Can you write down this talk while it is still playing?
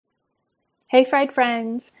Hey, Fried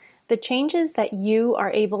friends! The changes that you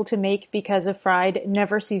are able to make because of Fried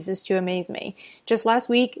never ceases to amaze me. Just last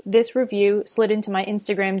week, this review slid into my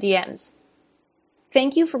Instagram DMs.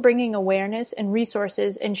 Thank you for bringing awareness and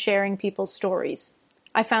resources and sharing people's stories.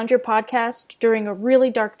 I found your podcast during a really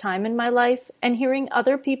dark time in my life, and hearing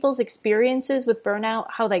other people's experiences with burnout,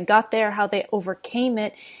 how they got there, how they overcame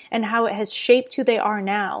it, and how it has shaped who they are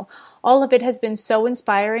now, all of it has been so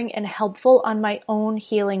inspiring and helpful on my own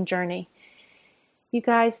healing journey. You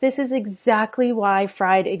guys, this is exactly why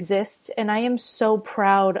Fried exists, and I am so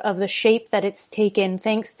proud of the shape that it's taken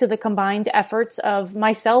thanks to the combined efforts of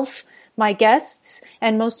myself, my guests,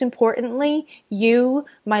 and most importantly, you,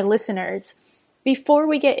 my listeners. Before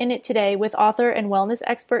we get in it today with author and wellness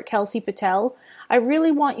expert Kelsey Patel, I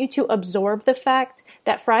really want you to absorb the fact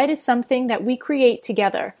that Fried is something that we create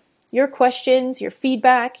together. Your questions, your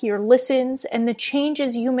feedback, your listens, and the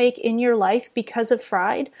changes you make in your life because of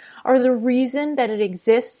Fried are the reason that it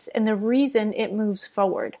exists and the reason it moves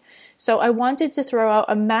forward. So I wanted to throw out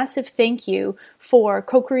a massive thank you for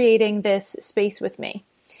co-creating this space with me.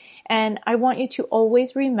 And I want you to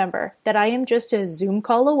always remember that I am just a Zoom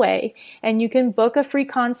call away, and you can book a free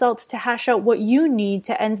consult to hash out what you need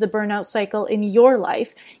to end the burnout cycle in your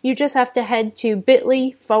life. You just have to head to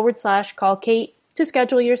bit.ly/call Kate to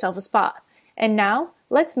schedule yourself a spot. And now,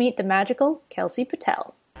 let's meet the magical Kelsey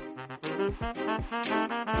Patel.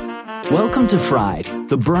 Welcome to Fried,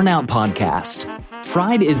 the Burnout Podcast.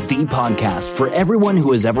 Fried is the podcast for everyone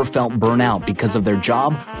who has ever felt burnout because of their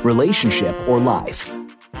job, relationship, or life.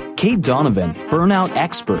 Kate Donovan, burnout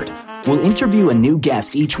expert, will interview a new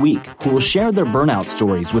guest each week who will share their burnout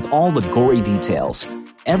stories with all the gory details.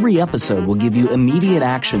 Every episode will give you immediate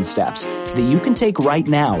action steps that you can take right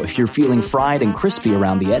now if you're feeling fried and crispy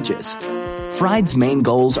around the edges. Fried's main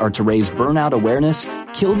goals are to raise burnout awareness,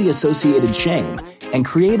 kill the associated shame, and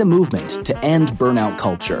create a movement to end burnout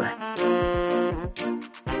culture.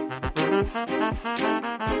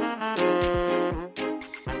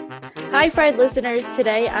 Hi, Fried listeners.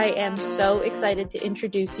 Today I am so excited to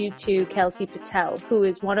introduce you to Kelsey Patel, who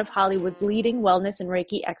is one of Hollywood's leading wellness and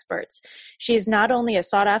Reiki experts. She is not only a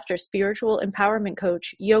sought-after spiritual empowerment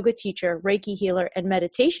coach, yoga teacher, Reiki healer, and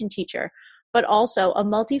meditation teacher, but also a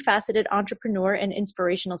multifaceted entrepreneur and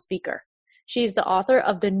inspirational speaker. She is the author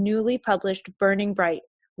of the newly published Burning Bright: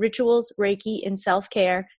 Rituals, Reiki, and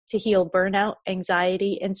Self-Care to Heal Burnout,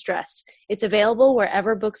 Anxiety, and Stress. It's available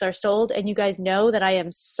wherever books are sold, and you guys know that I am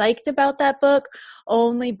psyched about that book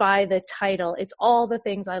only by the title. It's all the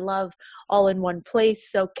things I love all in one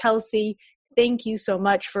place. So Kelsey, thank you so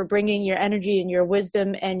much for bringing your energy and your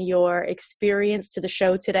wisdom and your experience to the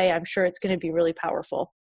show today. I'm sure it's going to be really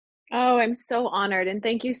powerful. Oh, I'm so honored. And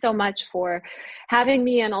thank you so much for having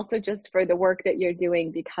me, and also just for the work that you're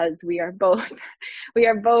doing, because we are both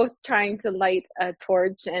trying to light a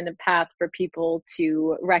torch and a path for people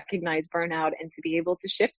to recognize burnout and to be able to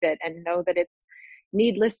shift it and know that it's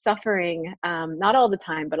needless suffering, not all the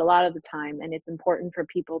time, but a lot of the time. And it's important for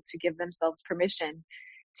people to give themselves permission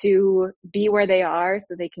to be where they are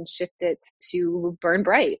so they can shift it to burn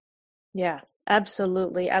bright. Yeah.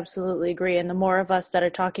 Absolutely, absolutely agree. And the more of us that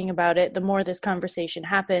are talking about it, the more this conversation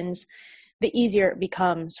happens, the easier it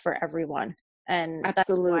becomes for everyone. And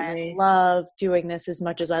Absolutely. That's why I love doing this as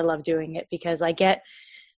much as I love doing it, because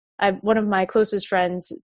one of my closest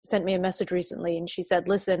friends sent me a message recently, and she said,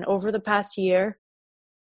 listen, over the past year,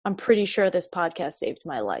 I'm pretty sure this podcast saved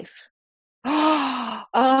my life.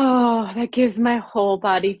 Oh, that gives my whole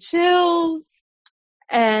body chills.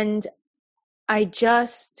 And I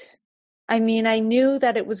knew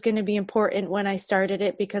that it was going to be important when I started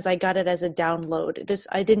it because I got it as a download.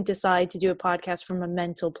 I didn't decide to do a podcast from a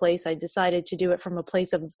mental place. I decided to do it from a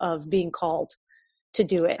place of being called to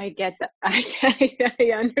do it. I get that.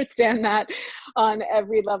 I understand that on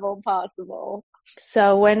every level possible.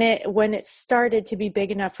 So when it started to be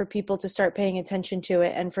big enough for people to start paying attention to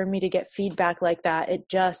it, and for me to get feedback like that,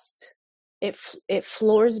 it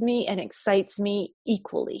floors me and excites me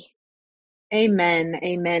equally. Amen.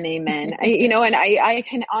 I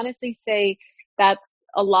can honestly say that's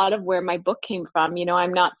a lot of where my book came from.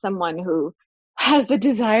 I'm not someone who has the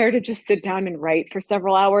desire to just sit down and write for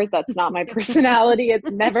several hours. That's not my personality.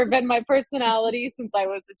 It's never been my personality since I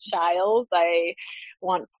was a child. I'm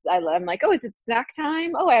like, oh, is it snack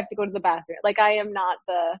time? Oh, I have to go to the bathroom. Like, I am not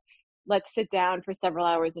let's sit down for several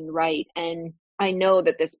hours and write. And I know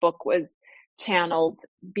that this book was channeled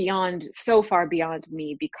so far beyond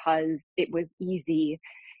me, because it was easy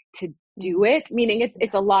to do it. Meaning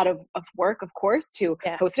it's a lot of work, of course, to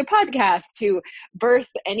host a podcast, to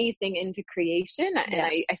birth anything into creation. And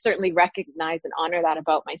I certainly recognize and honor that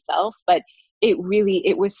about myself. But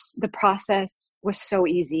the process was so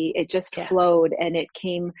easy. It just flowed and it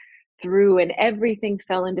came through and everything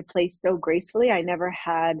fell into place so gracefully. I never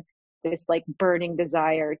had this like burning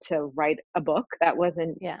desire to write a book. That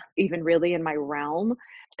wasn't even really in my realm,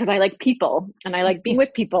 because I like people and I like being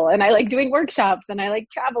with people and I like doing workshops and I like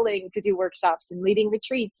traveling to do workshops and leading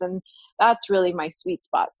retreats. And that's really my sweet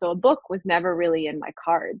spot. So a book was never really in my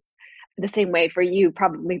cards. The same way for you,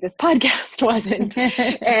 probably this podcast wasn't.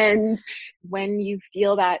 And when you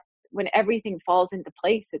feel that, when everything falls into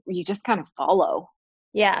place, you just kind of follow.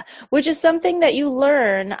 Yeah, which is something that you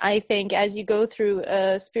learn, I think, as you go through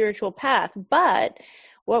a spiritual path. But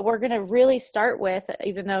what we're going to really start with,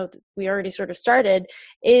 even though we already sort of started,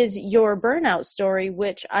 is your burnout story,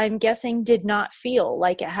 which I'm guessing did not feel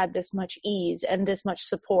like it had this much ease and this much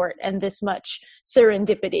support and this much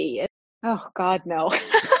serendipity. Oh, God, no.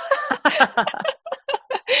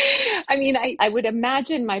 I mean, I would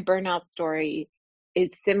imagine my burnout story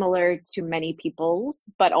is similar to many people's,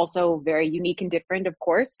 but also very unique and different, of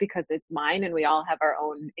course, because it's mine and we all have our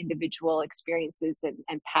own individual experiences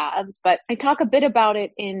and paths. But I talk a bit about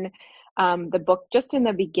it in the book, just in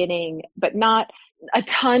the beginning, but not a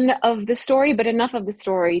ton of the story, but enough of the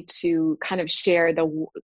story to kind of share the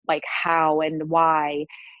like how and why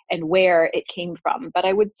and where it came from. But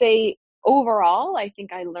I would say overall, I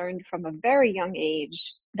think I learned from a very young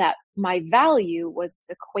age that my value was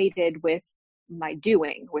equated with my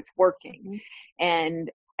doing, with working. Mm-hmm.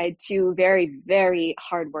 And I had two very, very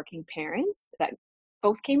hardworking parents that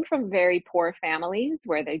both came from very poor families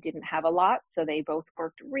where they didn't have a lot. So they both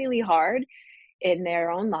worked really hard in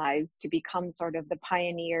their own lives to become sort of the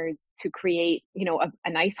pioneers to create, you know, a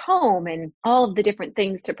nice home and all of the different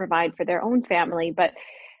things to provide for their own family. But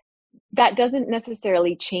that doesn't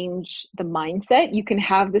necessarily change the mindset. You can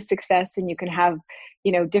have the success and you can have,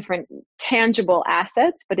 you know, different tangible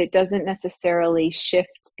assets, but it doesn't necessarily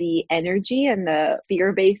shift the energy and the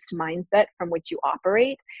fear-based mindset from which you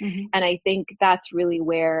operate. Mm-hmm. And I think that's really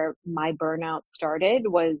where my burnout started.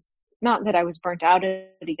 Was not that I was burnt out at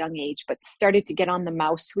a young age, but started to get on the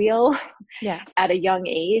mouse wheel at a young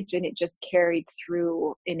age. And it just carried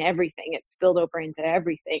through in everything. It spilled over into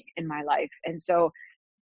everything in my life. And so,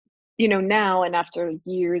 you know, now, and after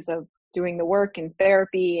years of doing the work in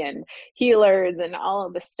therapy and healers and all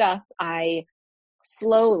of the stuff, I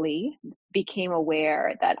slowly became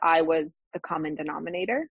aware that I was the common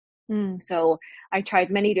denominator. So I tried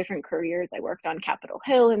many different careers. I worked on Capitol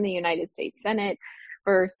Hill in the United States Senate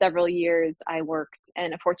for several years. I worked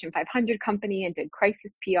in a Fortune 500 company and did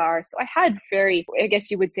crisis PR. So I had very, I guess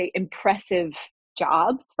you would say, impressive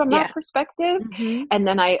jobs from that perspective. Mm-hmm. And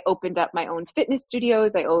then I opened up my own fitness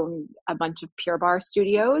studios. I owned a bunch of Pure Barre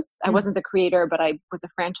studios. Mm-hmm. I wasn't the creator, but I was a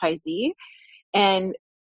franchisee. And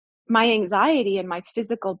my anxiety and my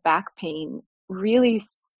physical back pain really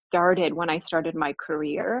started when I started my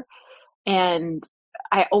career. And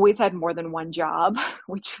I always had more than one job,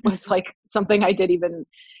 which was like something I did even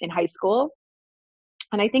in high school.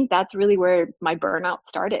 And I think that's really where my burnout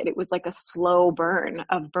started. It was like a slow burn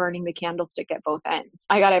of burning the candlestick at both ends.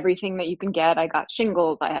 I got everything that you can get. I got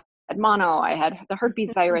shingles. I had mono. I had the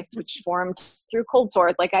herpes virus, which formed through cold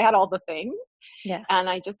sores. Like I had all the things. Yeah. And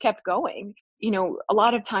I just kept going. You know, a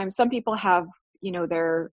lot of times some people have, you know,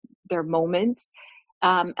 their moments.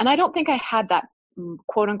 And I don't think I had that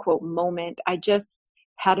quote unquote moment. I just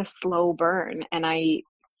had a slow burn and I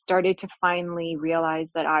started to finally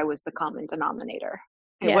realize that I was the common denominator.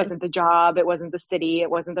 It wasn't the job. It wasn't the city.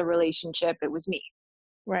 It wasn't the relationship. It was me.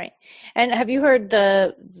 Right. And have you heard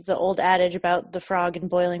the old adage about the frog in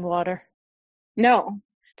boiling water? No.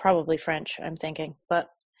 Probably French, I'm thinking. But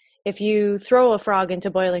if you throw a frog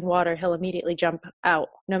into boiling water, he'll immediately jump out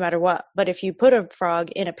no matter what. But if you put a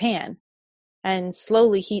frog in a pan and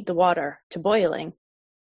slowly heat the water to boiling,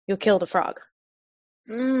 you'll kill the frog.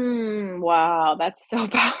 Wow, that's so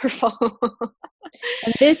powerful.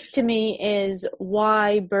 And this to me is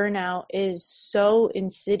why burnout is so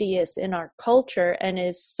insidious in our culture and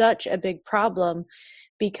is such a big problem,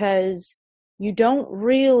 because you don't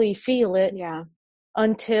really feel it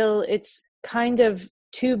until it's kind of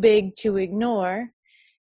too big to ignore.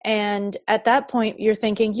 And at that point, you're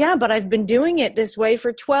thinking, yeah, but I've been doing it this way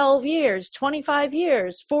for 12 years, 25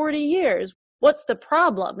 years, 40 years. What's the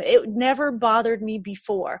problem? It never bothered me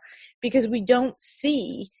before because we don't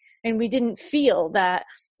see and we didn't feel that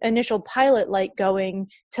initial pilot light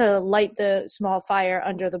going to light the small fire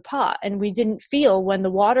under the pot. And we didn't feel when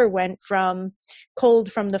the water went from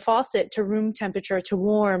cold from the faucet to room temperature to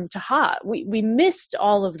warm to hot. We missed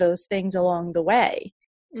all of those things along the way.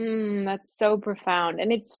 That's so profound.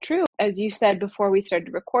 And it's true. As you said before we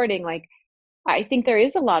started recording, like, I think there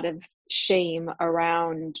is a lot of shame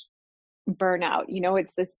around burnout.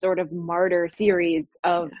 It's this sort of martyr series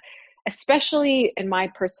of, especially in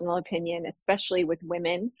my personal opinion, especially with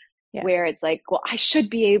women, where it's like, well, I should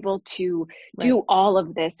be able to do all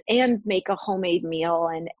of this and make a homemade meal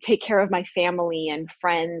and take care of my family and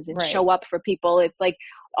friends and show up for people. It's like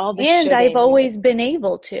all the and I've shoulding. always been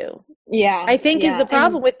able to. Yeah. I think is the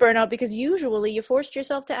problem with burnout, because usually you forced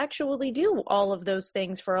yourself to actually do all of those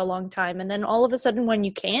things for a long time. And then all of a sudden when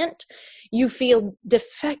you can't, you feel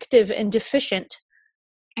defective and deficient.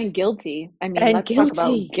 And guilty. I mean, and let's guilty. talk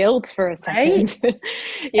about guilt for a second. Right?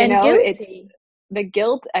 Guilty. It's the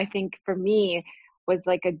guilt, I think, for me was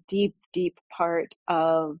like a deep, deep part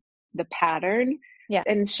of the pattern. Yeah.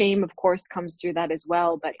 And shame, of course, comes through that as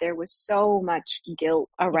well. But there was so much guilt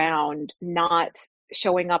around not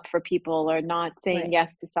showing up for people or not saying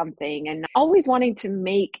yes to something, and always wanting to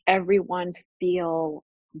make everyone feel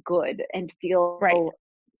good and feel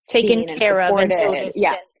taken care of and noticed.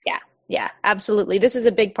 Yeah, absolutely. This is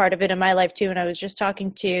a big part of it in my life too. And I was just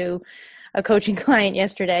talking to a coaching client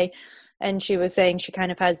yesterday, and she was saying she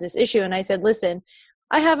kind of has this issue. And I said, listen,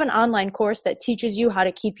 I have an online course that teaches you how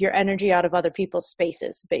to keep your energy out of other people's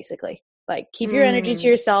spaces, basically. Like, keep your energy to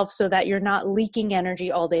yourself so that you're not leaking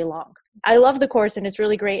energy all day long. I love the course and it's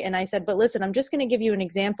really great. And I said, but listen, I'm just going to give you an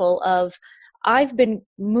example of, I've been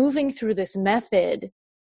moving through this method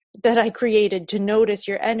that I created to notice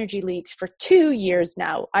your energy leaks for 2 years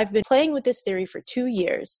now. I've been playing with this theory for 2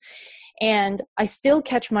 years. And I still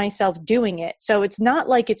catch myself doing it. So it's not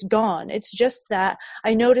like it's gone. It's just that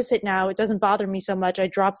I notice it now. It doesn't bother me so much. I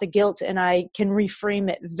drop the guilt and I can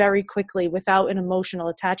reframe it very quickly without an emotional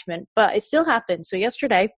attachment. But it still happens. So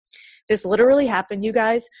yesterday, this literally happened, you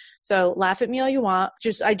guys. So laugh at me all you want.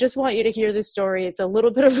 I just want you to hear this story. It's a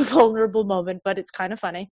little bit of a vulnerable moment, but it's kind of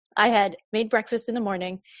funny. I had made breakfast in the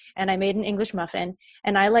morning and I made an English muffin,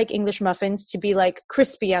 and I like English muffins to be like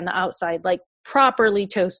crispy on the outside, like properly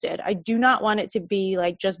toasted. I do not want it to be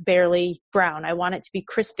like just barely brown. I want it to be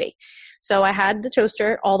crispy. So I had the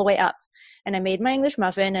toaster all the way up and I made my English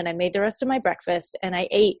muffin and I made the rest of my breakfast and I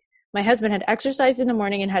ate. My husband had exercised in the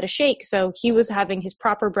morning and had a shake. So he was having his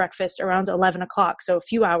proper breakfast around 11 o'clock. So a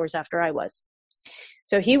few hours after I was.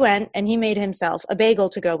 So he went and he made himself a bagel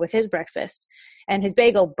to go with his breakfast, and his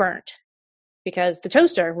bagel burnt because the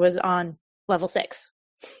toaster was on level 6.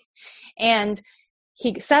 And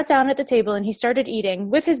he sat down at the table and he started eating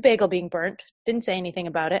with his bagel being burnt, didn't say anything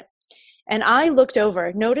about it. And I looked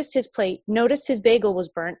over, noticed his plate, noticed his bagel was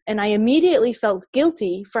burnt, and I immediately felt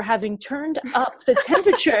guilty for having turned up the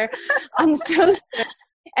temperature on the toaster.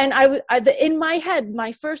 And in my head,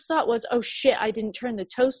 my first thought was, oh shit, I didn't turn the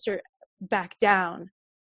toaster back down.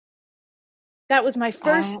 That was my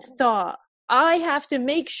first thought. I have to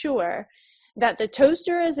make sure that the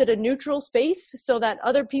toaster is at a neutral space so that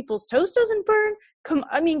other people's toast doesn't burn. Come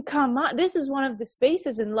on. This is one of the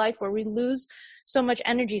spaces in life where we lose so much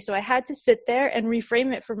energy. So I had to sit there and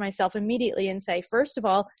reframe it for myself immediately and say, first of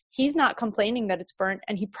all, he's not complaining that it's burnt,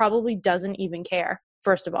 and he probably doesn't even care.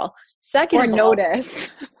 First of all.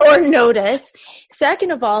 Notice.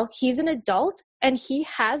 Second of all, he's an adult and he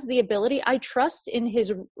has the ability, I trust in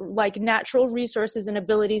his like natural resources and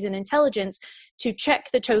abilities and intelligence to check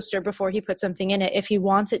the toaster before he puts something in it if he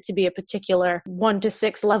wants it to be a particular 1 to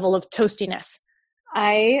 6 level of toastiness.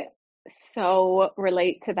 I so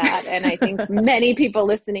relate to that. And I think many people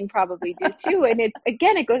listening probably do too. And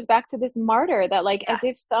it goes back to this martyr that as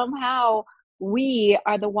if somehow we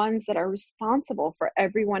are the ones that are responsible for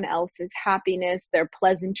everyone else's happiness, their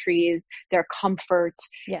pleasantries, their comfort,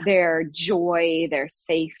 their joy, their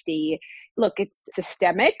safety. Look, it's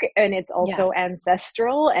systemic and it's also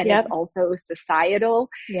ancestral and it's also societal.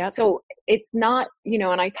 So it's not,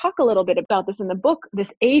 and I talk a little bit about this in the book,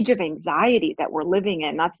 this age of anxiety that we're living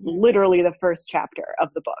in. That's literally the first chapter of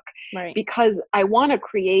the book. Right. Because I want to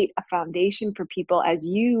create a foundation for people, as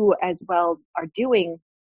you as well are doing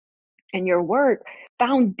in your work,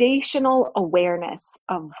 foundational awareness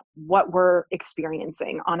of what we're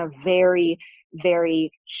experiencing on a very,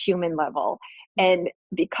 very human level. And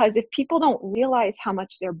because if people don't realize how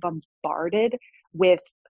much they're bombarded with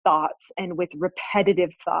thoughts and with repetitive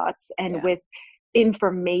thoughts and with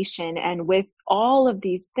information and with all of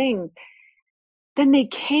these things, then they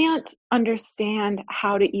can't understand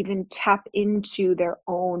how to even tap into their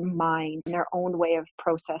own mind and their own way of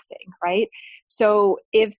processing, right? So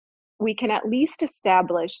if we can at least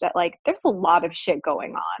establish that there's a lot of shit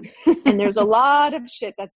going on and there's a lot of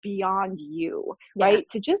shit that's beyond you, right?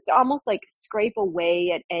 To just almost scrape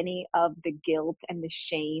away at any of the guilt and the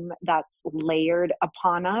shame that's layered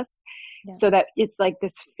upon us so that it's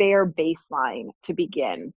this fair baseline to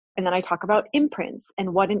begin. And then I talk about imprints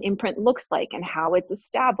and what an imprint looks like and how it's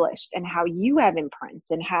established and how you have imprints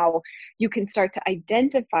and how you can start to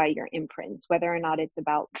identify your imprints, whether or not it's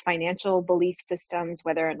about financial belief systems,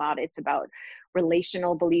 whether or not it's about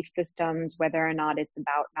relational belief systems, whether or not it's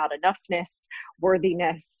about not enoughness,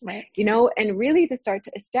 worthiness, Right. and really to start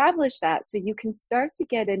to establish that so you can start to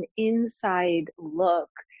get an inside look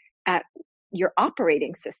at your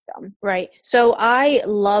operating system. Right. So I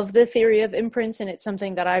love the theory of imprints, and it's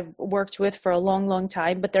something that I've worked with for a long, long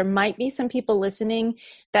time. But there might be some people listening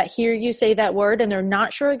that hear you say that word and they're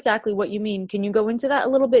not sure exactly what you mean. Can you go into that a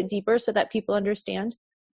little bit deeper so that people understand?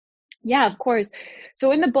 Yeah, of course.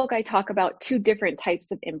 So in the book, I talk about two different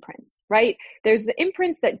types of imprints, right? There's the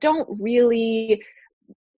imprints that don't really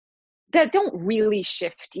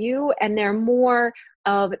shift you, and they're more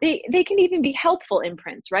of they can even be helpful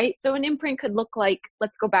imprints, right? So an imprint could look like,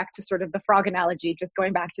 let's go back to sort of the frog analogy, just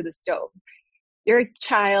going back to the stove. You're a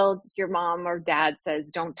child, your mom or dad says,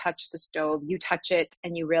 don't touch the stove. You touch it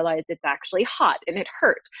and you realize it's actually hot and it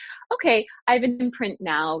hurt. Okay, I have an imprint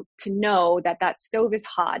now to know that that stove is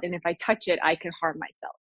hot, and if I touch it, I can harm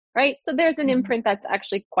myself, right? So there's an imprint that's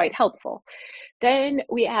actually quite helpful. Then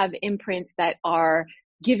we have imprints that are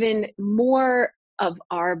given more of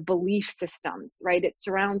our belief systems, right? It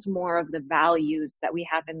surrounds more of the values that we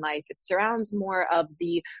have in life. It surrounds more of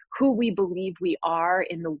the who we believe we are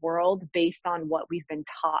in the world based on what we've been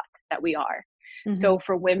taught that we are. Mm-hmm. So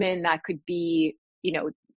for women, that could be,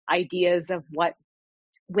 ideas of what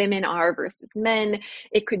women are versus men.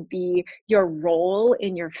 It could be your role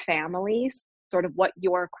in your family, sort of what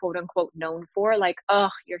you're quote unquote known for, like, oh,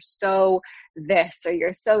 you're so this, or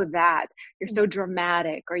you're so that, you're so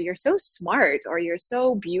dramatic, or you're so smart, or you're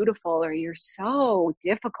so beautiful, or you're so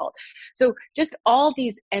difficult. So just all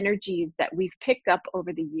these energies that we've picked up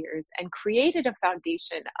over the years and created a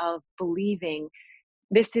foundation of believing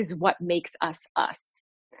this is what makes us us.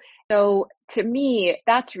 So to me,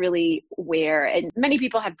 that's really where, and many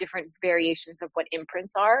people have different variations of what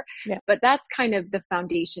imprints are, but that's kind of the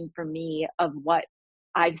foundation for me of what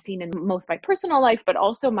I've seen in most my personal life, but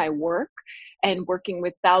also my work and working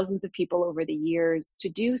with thousands of people over the years to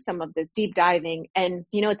do some of this deep diving. And,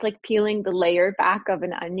 it's like peeling the layer back of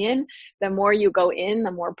an onion. The more you go in,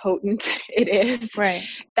 the more potent it is. Right.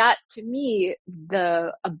 That, to me,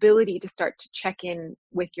 the ability to start to check in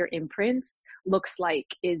with your imprints looks like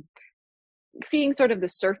is seeing sort of the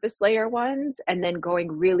surface layer ones and then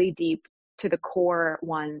going really deep to the core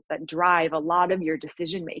ones that drive a lot of your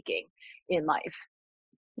decision making in life.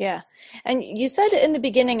 Yeah. And you said in the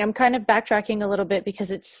beginning, I'm kind of backtracking a little bit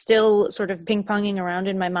because it's still sort of ping-ponging around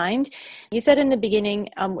in my mind. You said in the beginning,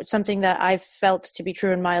 something that I felt to be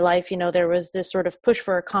true in my life, there was this sort of push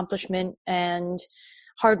for accomplishment and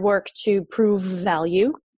hard work to prove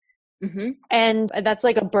value. Mm-hmm. And that's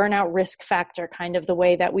like a burnout risk factor, kind of the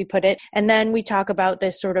way that we put it. And then we talk about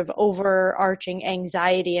this sort of overarching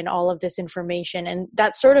anxiety and all of this information. And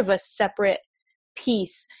that's sort of a separate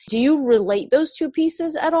piece. Do you relate those two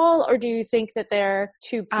pieces at all? Or do you think that they're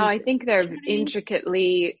two pieces? Oh, I think they're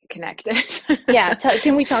intricately connected. Yeah.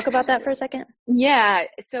 Can we talk about that for a second? Yeah.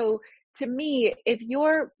 So to me, if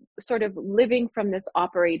you're sort of living from this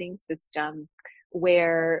operating system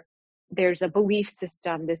where there's a belief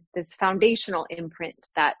system, this foundational imprint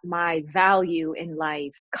that my value in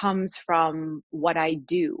life comes from what I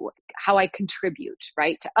do, how I contribute,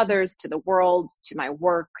 right, to others, to the world, to my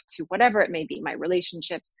work, to whatever it may be, my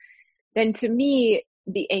relationships, then to me,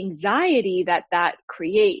 the anxiety that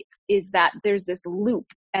creates is that there's this loop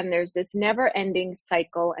and there's this never-ending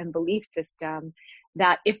cycle and belief system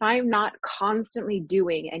that if I'm not constantly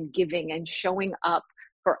doing and giving and showing up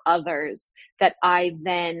for others, that I'm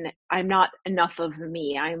not enough of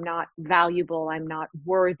me. I'm not valuable. I'm not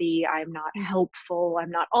worthy. I'm not helpful.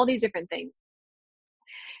 I'm not all these different things.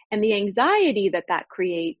 And the anxiety that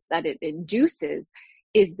creates, that it induces,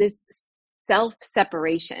 is this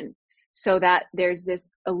self-separation. So that there's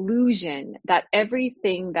this illusion that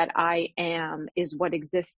everything that I am is what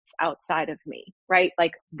exists outside of me, right?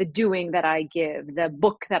 Like the doing that I give, the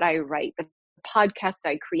book that I write, the podcast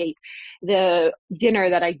I create, the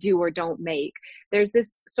dinner that I do or don't make. There's this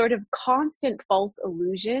sort of constant false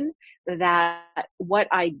illusion that what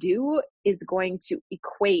I do is going to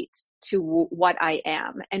equate to what I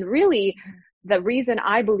am. And really, the reason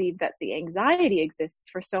I believe that the anxiety exists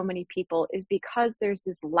for so many people is because there's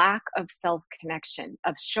this lack of self-connection,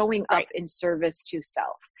 of showing up in service to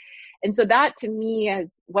self. And so that, to me,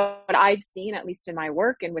 is what I've seen, at least in my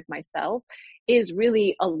work and with myself, is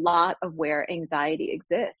really a lot of where anxiety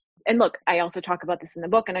exists. And look, I also talk about this in the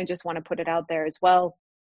book, and I just want to put it out there as well.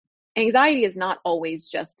 anxiety is not always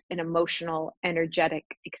just an emotional, energetic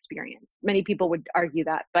experience. Many people would argue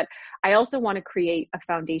that, but I also want to create a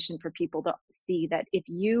foundation for people to see that if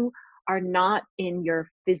you are not in your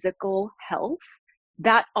physical health,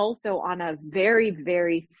 that also on a very,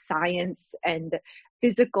 very science and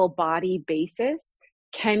physical body basis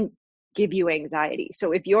can give you anxiety.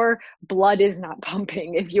 So if your blood is not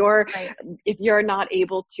pumping, if you're not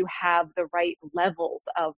able to have the right levels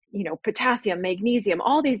of, potassium, magnesium,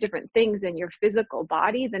 all these different things in your physical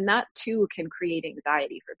body, then that too can create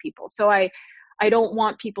anxiety for people. So I don't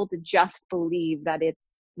want people to just believe that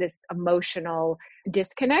it's this emotional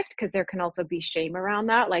disconnect, because there can also be shame around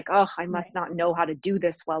that. Like, oh, I must not know how to do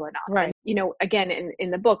this well enough. Right. And, again,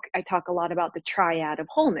 in the book, I talk a lot about the triad of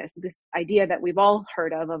wholeness, this idea that we've all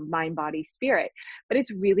heard of mind, body, spirit. But it's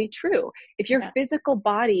really true. If your physical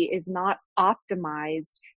body is not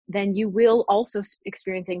optimized, then you will also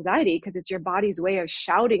experience anxiety, because it's your body's way of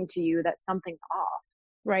shouting to you that something's off.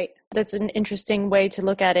 Right. That's an interesting way to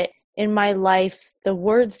look at it. In my life, the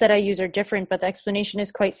words that I use are different, but the explanation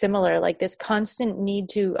is quite similar. Like this constant need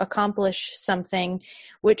to accomplish something,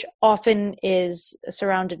 which often is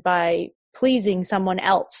surrounded by pleasing someone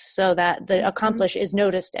else so that the accomplish is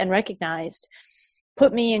noticed and recognized,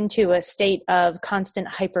 put me into a state of constant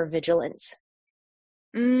hypervigilance.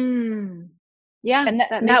 Yeah. And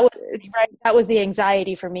that was the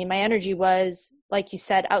anxiety for me. My energy was, like you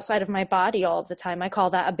said, outside of my body all of the time. I call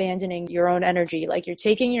that abandoning your own energy. Like you're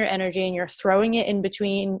taking your energy and you're throwing it in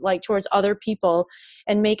between, like towards other people,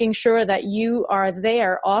 and making sure that you are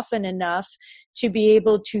there often enough to be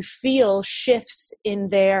able to feel shifts in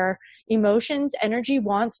their emotions, energy,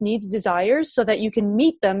 wants, needs, desires, so that you can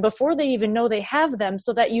meet them before they even know they have them,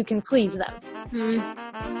 so that you can please them.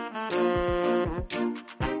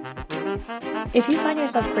 If you find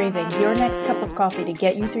yourself craving your next cup of coffee to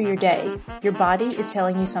get you through your day, your body is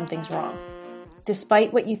telling you something's wrong.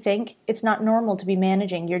 Despite what you think, it's not normal to be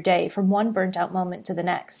managing your day from one burnt out moment to the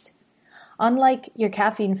next. Unlike your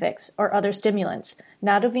caffeine fix or other stimulants,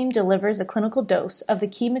 Nadovim delivers a clinical dose of the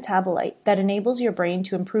key metabolite that enables your brain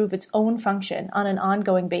to improve its own function on an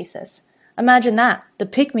ongoing basis. Imagine that, the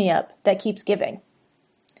pick-me-up that keeps giving.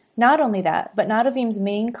 Not only that, but Nadovim's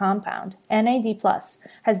main compound, NAD+,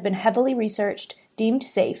 has been heavily researched, deemed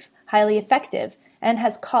safe, highly effective, and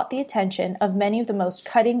has caught the attention of many of the most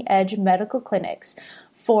cutting-edge medical clinics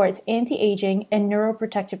for its anti-aging and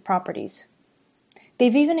neuroprotective properties.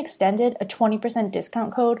 They've even extended a 20%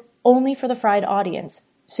 discount code only for the Fried audience,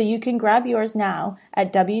 so you can grab yours now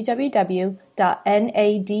at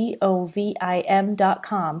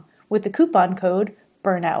www.nadovim.com with the coupon code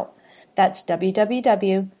BURNOUT. That's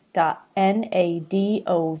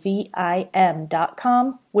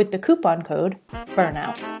www.nadovim.com with the coupon code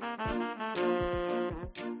BURNOUT.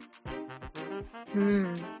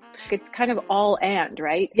 It's kind of all and,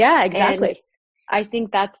 right? Yeah, exactly. And I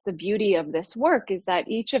think that's the beauty of this work, is that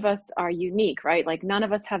each of us are unique, right? Like none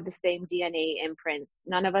of us have the same DNA imprints.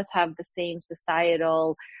 None of us have the same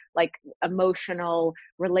societal, like emotional,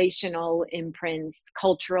 relational imprints,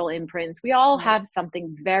 cultural imprints. We all have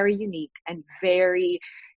something very unique and very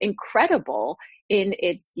incredible in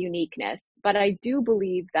its uniqueness. But I do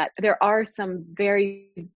believe that there are some very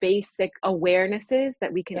basic awarenesses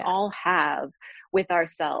that we can all have with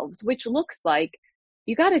ourselves, which looks like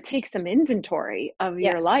you got to take some inventory of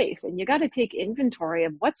your life, and you got to take inventory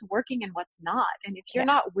of what's working and what's not. And if you're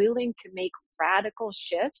not willing to make radical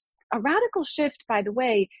shifts, a radical shift, by the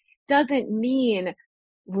way, doesn't mean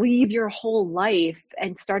leave your whole life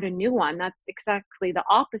and start a new one. That's exactly the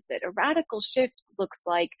opposite. A radical shift looks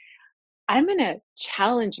like, I'm going to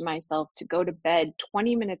challenge myself to go to bed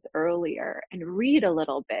 20 minutes earlier and read a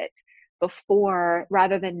little bit before,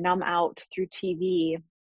 rather than numb out through TV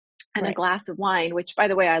and a glass of wine, which, by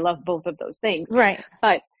the way, I love both of those things. Right.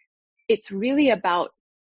 But it's really about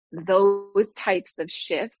those types of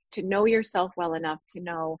shifts, to know yourself well enough to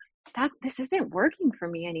know that this isn't working for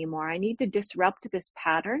me anymore. I need to disrupt this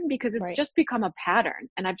pattern, because it's just become a pattern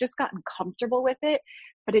and I've just gotten comfortable with it,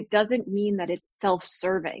 but it doesn't mean that it's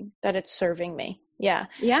self-serving. That it's serving me. Yeah.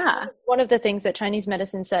 Yeah. One of the things that Chinese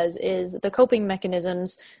medicine says is the coping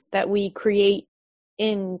mechanisms that we create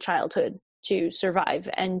in childhood to survive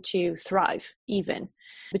and to thrive, even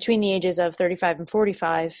between the ages of 35 and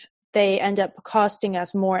 45, they end up costing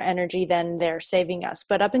us more energy than they're saving us.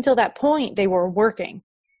 But up until that point, they were working.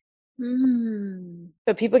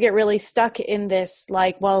 But people get really stuck in this,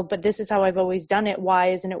 like, well, but this is how I've always done it.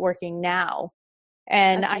 Why isn't it working now?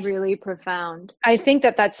 And That's really profound. I think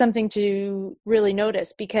that that's something to really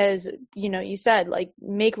notice because, you know, you said like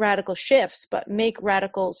make radical shifts, but make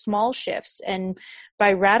radical small shifts. And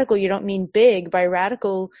by radical, you don't mean big. By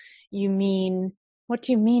radical, you mean, what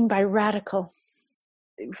do you mean by radical?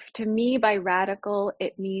 To me, by radical,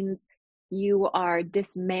 it means you are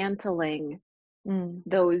dismantling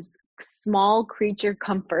those small creature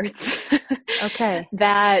comforts Okay.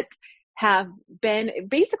 that have been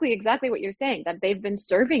basically exactly what you're saying, that they've been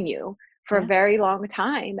serving you for a very long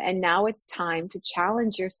time. And now it's time to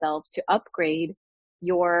challenge yourself to upgrade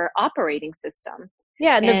your operating system.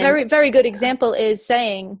 Yeah. And the very, very good example is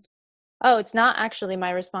saying, oh, it's not actually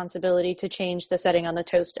my responsibility to change the setting on the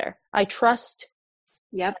toaster. I trust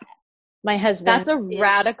my husband. That's a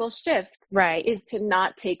radical shift, right? Is to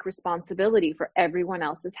not take responsibility for everyone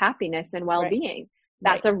else's happiness and well-being. Right.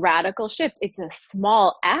 That's a radical shift. It's a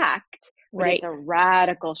small act, but it's a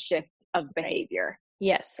radical shift of behavior.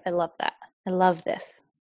 Yes, I love that. I love this.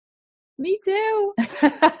 Me too. So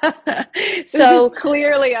this is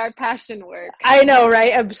clearly our passion work. I know,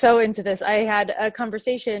 right? I'm so into this. I had a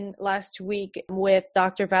conversation last week with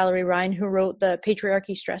Dr. Valerie Ryan, who wrote the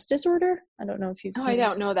Patriarchy Stress Disorder. I don't know if you've seen I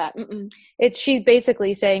don't know that. She's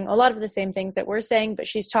basically saying a lot of the same things that we're saying, but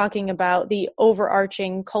she's talking about the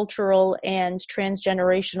overarching cultural and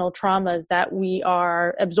transgenerational traumas that we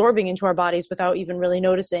are absorbing into our bodies without even really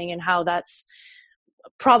noticing, and how that's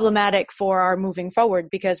problematic for our moving forward,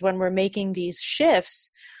 because when we're making these shifts,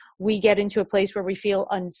 we get into a place where we feel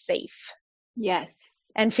unsafe. Yes.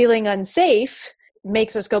 And feeling unsafe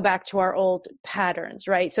makes us go back to our old patterns,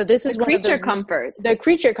 right? So this is one of the creature comforts. The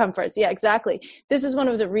creature comforts. Yeah, exactly. This is one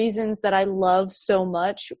of the reasons that I love so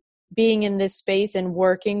much being in this space and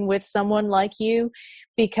working with someone like you,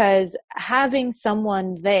 because having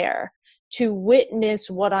someone there to witness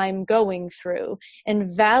what I'm going through and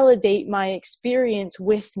validate my experience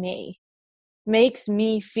with me makes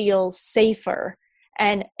me feel safer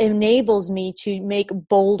and enables me to make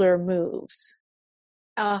bolder moves.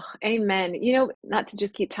 Oh, amen. You know, not to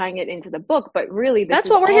just keep tying it into the book, but really that's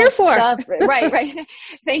what we're here for. Right.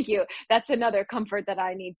 Thank you. That's another comfort that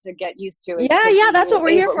I need to get used to. Yeah, that's what we're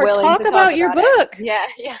here for. Talk about your book. Yeah.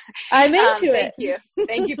 I'm into it. Thank you.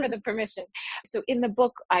 Thank you for the permission. So in the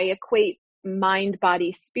book, I equate mind,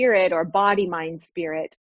 body, spirit, or body, mind,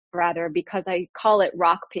 spirit, rather, because I call it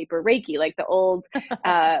rock, paper, Reiki, like the old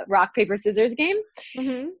rock, paper, scissors game.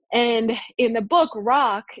 Mm-hmm. And in the book,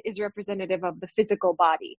 rock is representative of the physical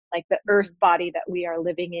body, like the earth body that we are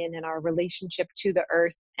living in and our relationship to the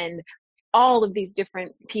earth, and all of these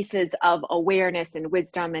different pieces of awareness and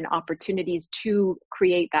wisdom and opportunities to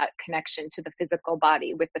create that connection to the physical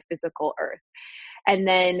body with the physical earth. And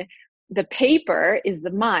then the paper is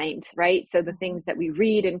the mind, right? So the things that we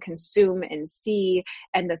read and consume and see,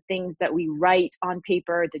 and the things that we write on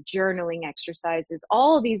paper, the journaling exercises,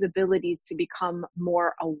 all of these abilities to become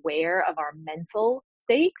more aware of our mental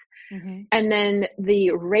state. Mm-hmm. And then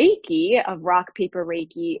the Reiki of rock, paper,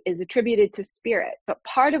 Reiki is attributed to spirit. But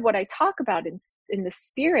part of what I talk about in the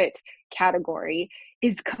spirit category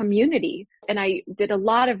is community. And I did a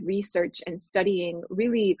lot of research and studying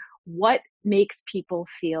really what makes people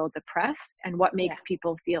feel depressed and what makes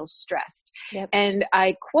people feel stressed. Yep. And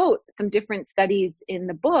I quote some different studies in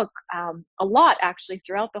the book, a lot actually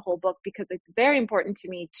throughout the whole book, because it's very important to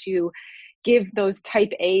me to give those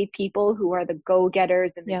type A people who are the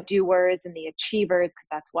go-getters and the doers and the achievers, because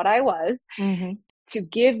that's what I was, to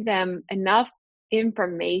give them enough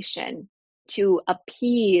information to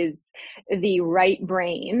appease the right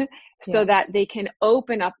brain so that they can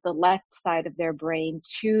open up the left side of their brain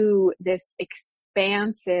to this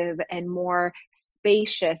expansive and more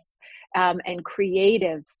spacious and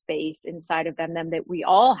creative space inside of them that we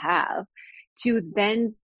all have, to then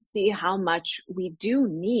see how much we do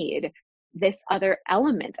need this other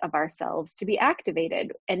element of ourselves to be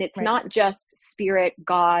activated. And it's not just spirit,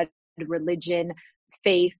 God, religion,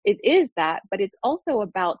 faith. It is that, but it's also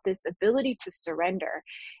about this ability to surrender,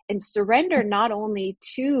 and surrender not only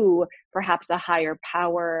to perhaps a higher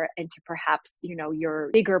power and to perhaps, your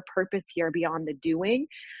bigger purpose here beyond the doing,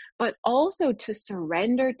 but also to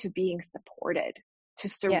surrender to being supported, to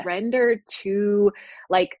surrender to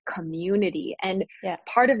like community. And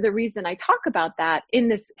part of the reason I talk about that in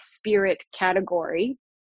this spirit category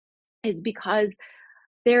is because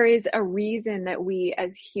there is a reason that we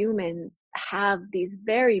as humans have these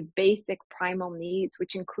very basic primal needs,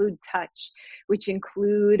 which include touch, which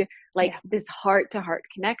include this heart-to-heart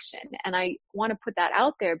connection. And I want to put that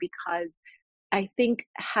out there because I think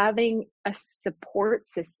having a support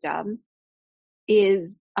system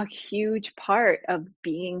is a huge part of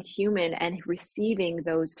being human and receiving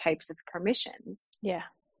those types of permissions. Yeah.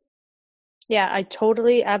 Yeah, I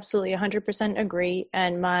totally, absolutely 100% agree.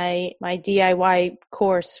 And my DIY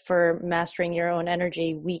course for mastering your own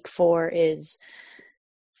energy, week 4, is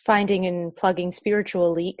finding and plugging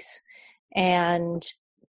spiritual leaks. And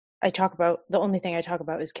the only thing I talk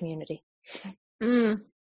about is community. I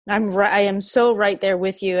am so right there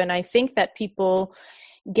with you. And I think that people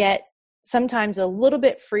get sometimes a little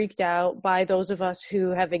bit freaked out by those of us who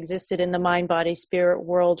have existed in the mind, body, spirit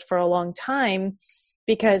world for a long time,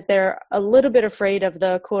 because they're a little bit afraid of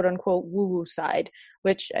the quote unquote woo-woo side,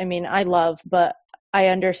 which, I mean, I love, but I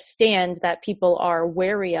understand that people are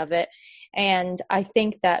wary of it. And I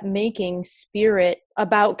think that making spirit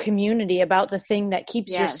about community, about the thing that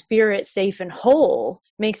keeps your spirit safe and whole,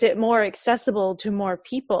 makes it more accessible to more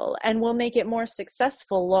people and will make it more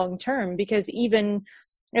successful long term. Because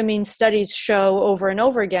studies show over and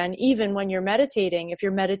over again, even when you're meditating, if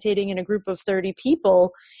you're meditating in a group of 30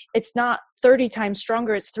 people, it's not 30 times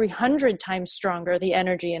stronger, it's 300 times stronger, the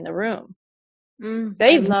energy in the room.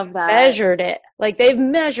 They've measured it. They've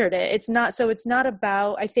measured it. It's not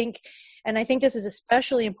about, I think this is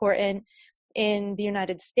especially important in the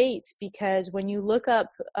United States, because when you look up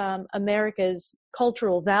America's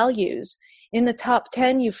cultural values, in the top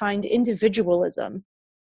 10, you find individualism,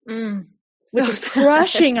 which is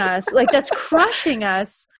crushing us. That's crushing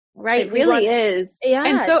us. Right. It really is. Yeah.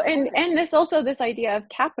 And so, and there's also this idea of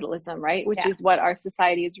capitalism, right? Which is what our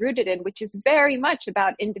society is rooted in, which is very much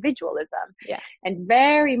about individualism. Yeah. And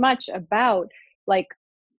very much about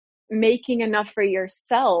making enough for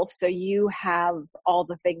yourself so you have all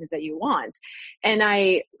the things that you want. And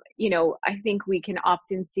I think we can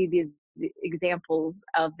often see these examples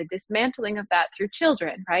of the dismantling of that through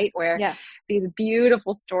children, right? Where these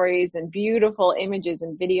beautiful stories and beautiful images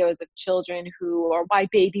and videos of children or why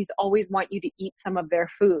babies always want you to eat some of their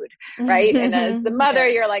food, right? And as the mother,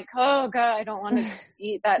 you're like, oh God, I don't want to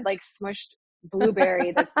eat that smushed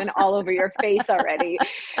blueberry that's been all over your face already.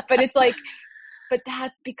 But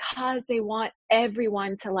that's because they want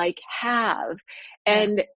everyone to have.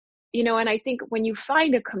 And and I think when you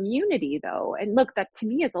find a community, though, and look, that to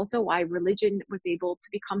me is also why religion was able to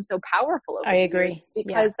become so powerful over the years,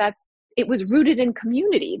 because it was rooted in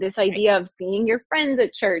community. This idea of seeing your friends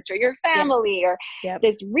at church or your family or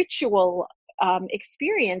this ritual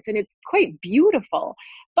experience, and it's quite beautiful.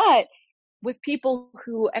 But with people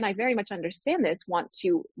who, and I very much understand this, want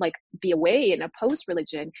to be away and oppose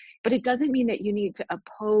religion, but it doesn't mean that you need to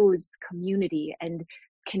oppose community and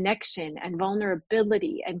connection and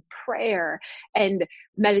vulnerability and prayer and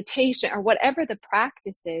meditation or whatever the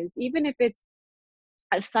practice is, even if it's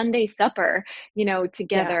a Sunday supper,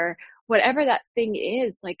 together, whatever that thing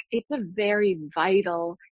is, it's a very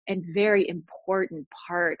vital and very important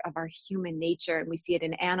part of our human nature. And we see it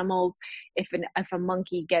in animals. If a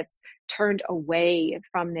monkey gets turned away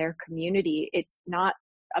from their community, it's not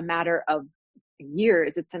a matter of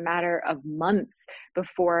years, it's a matter of months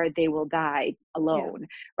before they will die alone,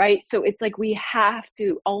 right? So it's we have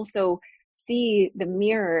to also see the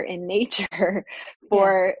mirror in nature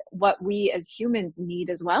for what we as humans need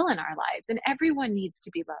as well in our lives. And everyone needs to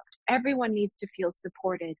be loved. Everyone needs to feel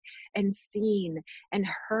supported and seen and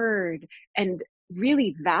heard and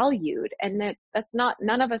really valued. And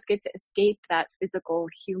none of us get to escape that physical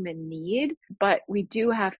human need, but we do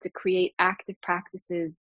have to create active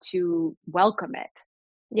practices to welcome it.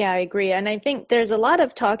 Yeah, I agree. And I think there's a lot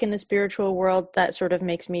of talk in the spiritual world that sort of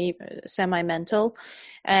makes me semi-mental.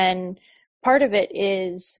 And part of it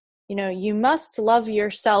is, you must love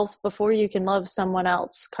yourself before you can love someone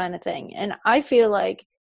else kind of thing. And I feel like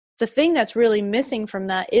the thing that's really missing from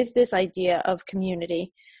that is this idea of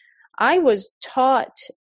community. I was taught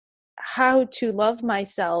how to love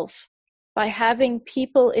myself by having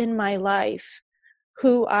people in my life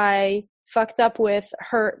who I fucked up with,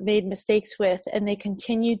 hurt, made mistakes with, and they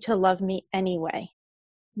continued to love me anyway.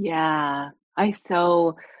 Yeah, I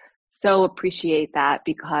so appreciate that,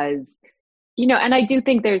 because and I do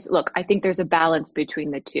think there's a balance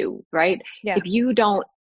between the two, right? Yeah. If you don't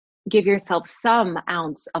give yourself some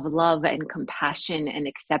ounce of love and compassion and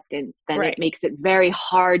acceptance, then it makes it very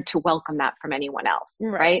hard to welcome that from anyone else,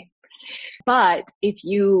 right? But if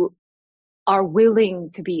you are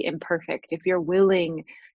willing to be imperfect, if you're willing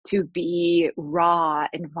to be raw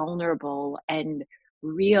and vulnerable and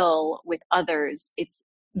real with others, it's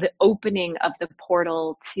the opening of the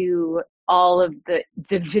portal to all of the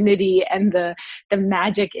divinity and the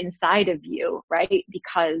magic inside of you, right?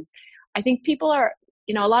 Because I think people are,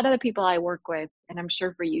 a lot of the people I work with, and I'm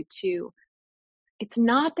sure for you too, it's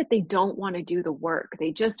not that they don't want to do the work.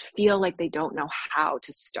 They just feel like they don't know how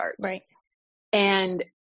to start. Right. And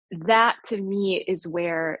that to me is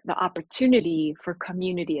where the opportunity for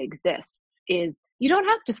community exists, is you don't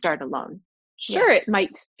have to start alone. Sure, it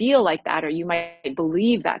might feel like that, or you might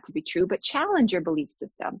believe that to be true, but challenge your belief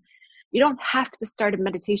system. You don't have to start a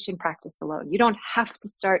meditation practice alone. You don't have to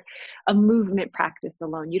start a movement practice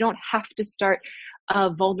alone. You don't have to start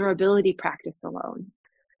a vulnerability practice alone.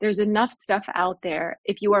 There's enough stuff out there.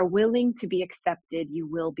 If you are willing to be accepted, you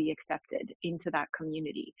will be accepted into that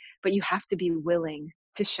community, but you have to be willing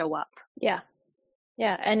to show up. Yeah.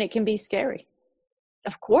 Yeah. And it can be scary.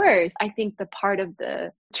 Of course. I think the part of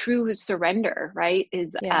the true surrender, right,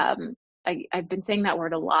 is I've been saying that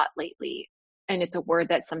word a lot lately, and it's a word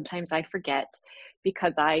that sometimes I forget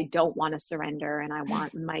because I don't want to surrender, and I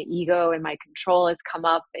want my ego and my control has come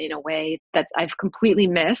up in a way that I've completely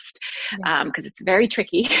missed, because it's very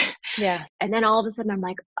tricky. Yeah. And then all of a sudden I'm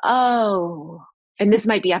like, oh, and this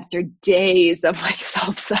might be after days of like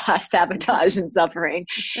self-sabotage and suffering.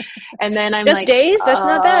 And then I'm just like, days? That's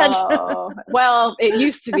not bad. Well, it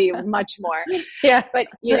used to be much more. Yeah. But,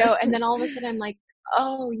 you know, and then all of a sudden I'm like,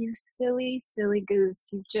 oh, you silly, silly goose.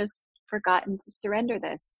 You've just forgotten to surrender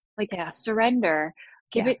this. Like, surrender.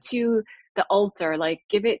 Give it to the altar. Like,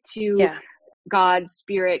 give it to God's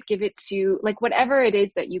spirit. Give it to, like, whatever it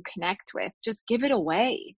is that you connect with. Just give it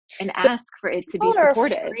away and ask for it to be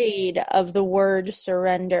supported. People are afraid of the word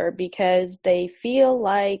surrender because they feel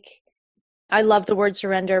like, I love the word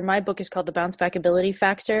surrender. My book is called The Bounce Back Ability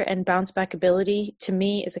Factor, and bounce back ability to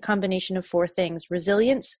me is a combination of 4 things: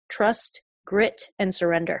 resilience, trust, grit, and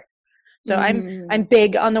surrender. So I'm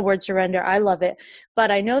big on the word surrender. I love it.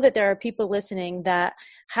 But I know that there are people listening that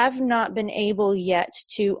have not been able yet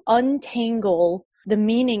to untangle the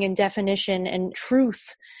meaning and definition and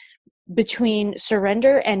truth between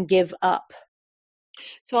surrender and give up.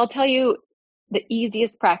 So I'll tell you the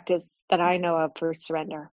easiest practice that I know of for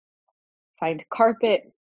surrender. Find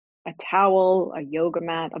carpet, a towel, a yoga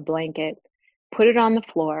mat, a blanket, put it on the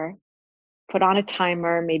floor, put on a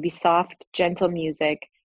timer, maybe soft, gentle music,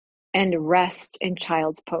 and rest in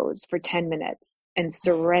child's pose for 10 minutes and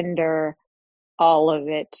surrender all of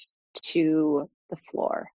it to the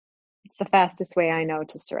floor. It's the fastest way I know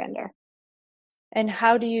to surrender. And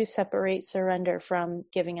how do you separate surrender from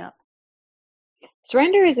giving up?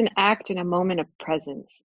 Surrender is an act in a moment of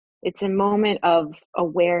presence. It's a moment of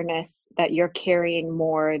awareness that you're carrying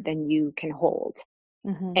more than you can hold.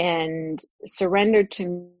 Mm-hmm. And surrender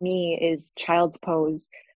to me is child's pose.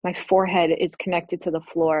 My forehead is connected to the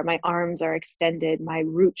floor. My arms are extended. My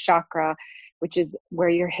root chakra, which is where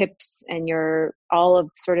your hips and your, all of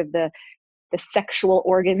sort of the sexual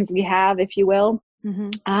organs we have, if you will,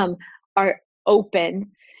 are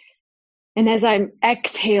open. And as I'm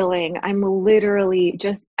exhaling, I'm literally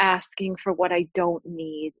just asking for what I don't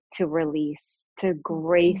need to release, to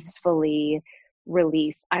gracefully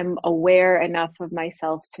release. I'm aware enough of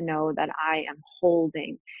myself to know that I am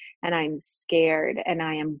holding, and I'm scared, and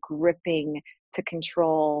I am gripping to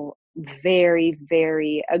control very,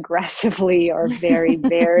 very aggressively or very,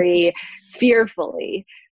 very fearfully.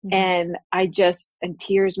 And and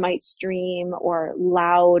tears might stream, or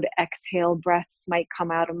loud exhale breaths might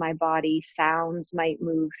come out of my body, sounds might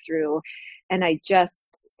move through. And I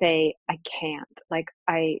just say, I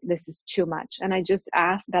can't, this is too much. And I just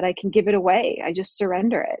ask that I can give it away. I just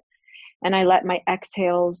surrender it. And I let my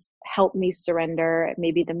exhales help me surrender.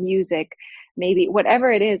 Maybe the music, maybe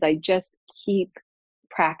whatever it is, I just keep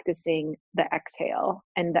practicing the exhale,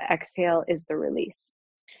 and the exhale is the release.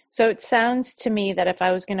 So it sounds to me that if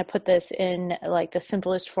I was going to put this in like the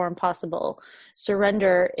simplest form possible,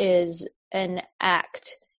 surrender is an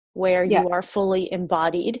act where you are fully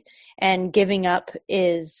embodied, and giving up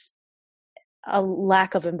is a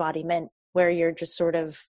lack of embodiment where you're just sort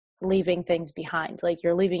of leaving things behind. Like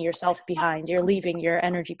you're leaving yourself behind, you're leaving your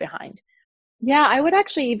energy behind. Yeah, I would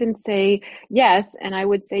actually even say yes. And I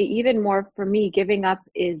would say even more for me, giving up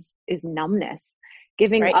is numbness.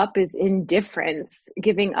 Giving up is indifference.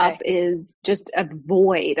 Giving up is just a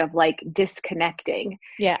void of like disconnecting.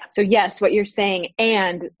 Yeah. So yes, what you're saying,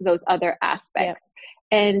 and those other aspects.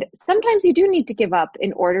 Yeah. And sometimes you do need to give up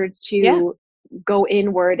in order to go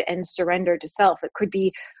inward and surrender to self. It could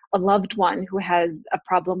be a loved one who has a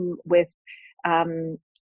problem with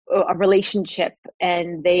a relationship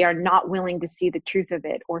and they are not willing to see the truth of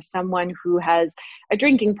it, or someone who has a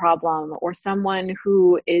drinking problem, or someone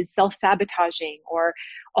who is self-sabotaging or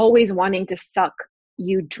always wanting to suck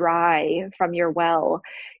you dry from your well,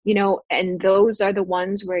 and those are the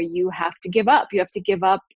ones where you have to give up. You have to give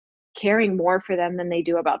up caring more for them than they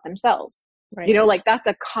do about themselves. Right. You know, like that's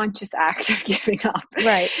a conscious act of giving up.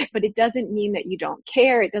 Right. But it doesn't mean that you don't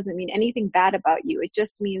care. It doesn't mean anything bad about you. It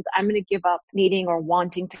just means I'm going to give up needing or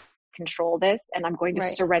wanting to control this, and I'm going to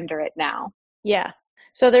Right. surrender it now. Yeah.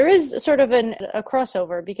 So there is sort of a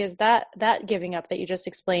crossover, because that giving up that you just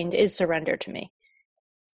explained is surrender to me.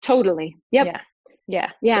 Totally. Yep. Yeah.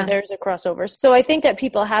 Yeah. Yeah. So there's a crossover. So I think that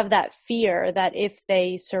people have that fear that if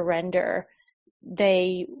they surrender,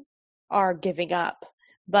 they are giving up.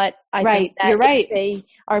 But I think that You're right. if they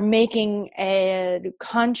are making a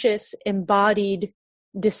conscious, embodied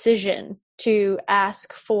decision to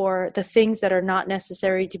ask for the things that are not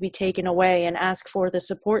necessary to be taken away and ask for the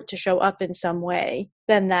support to show up in some way,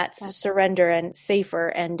 then that's surrender and safer,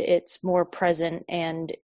 and it's more present,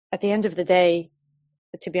 and at the end of the day,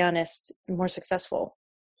 to be honest, more successful.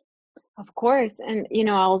 Of course. And, you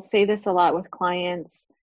know, I'll say this a lot with clients,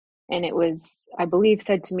 and it was, I believe,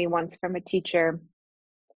 said to me once from a teacher.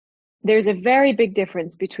 There's a very big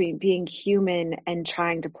difference between being human and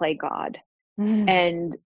trying to play God.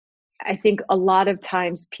 And I think a lot of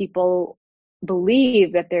times people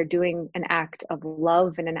believe that they're doing an act of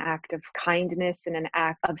love and an act of kindness and an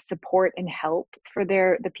act of support and help for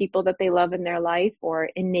the people that they love in their life, or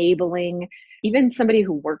enabling even somebody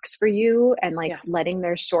who works for you and like letting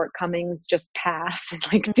their shortcomings just pass and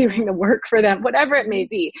like doing the work for them, whatever it may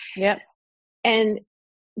be. Yep. And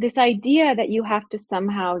this idea that you have to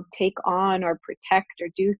somehow take on or protect or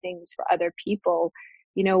do things for other people,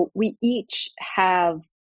 you know, we each have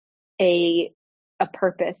a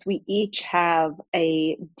purpose. We each have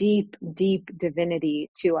a deep, deep divinity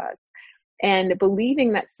to us. And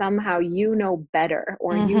believing that somehow you know better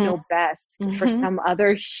or you know best for some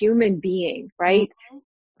other human being, right?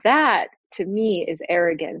 That to me is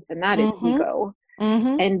arrogance, and that is ego.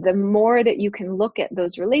 And the more that you can look at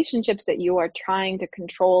those relationships that you are trying to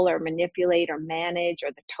control or manipulate or manage,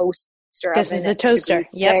 or the toaster This oven is the toaster.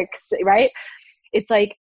 Yep. 6, right? It's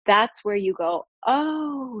like, that's where you go,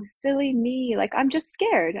 oh, silly me. Like, I'm just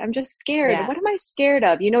scared. Yeah. What am I scared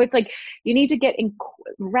of? You know, it's like you need to get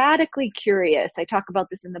radically curious. I talk about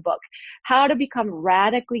this in the book, how to become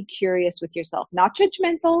radically curious with yourself, not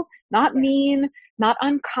judgmental, not mean, not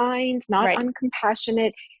unkind, not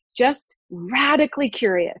uncompassionate, just radically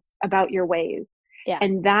curious about your ways. Yeah.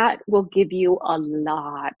 And that will give you a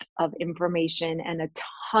lot of information and a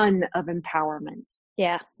ton of empowerment.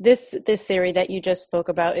 Yeah, this theory that you just spoke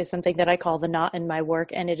about is something that I call the knot in my work,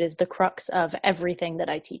 and it is the crux of everything that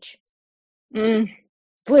I teach.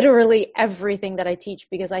 Literally everything that I teach,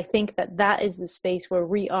 because I think that that is the space where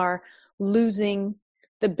we are losing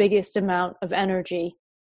the biggest amount of energy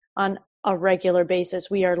on a regular basis.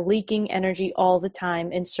 We are leaking energy all the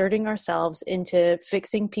time, inserting ourselves into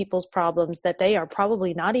fixing people's problems that they are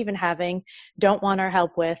probably not even having, don't want our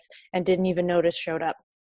help with, and didn't even notice showed up.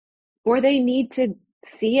 Or they need to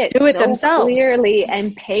see it do it so themselves clearly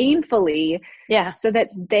and painfully, so that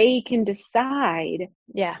they can decide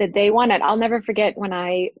that they want it. I'll never forget when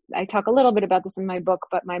I talk a little bit about this in my book,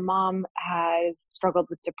 but my mom has struggled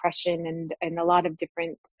with depression and a lot of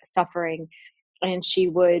different suffering, and she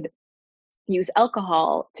would use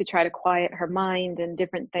alcohol to try to quiet her mind and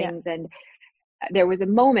different things. And there was a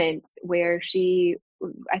moment where she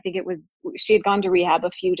had gone to rehab a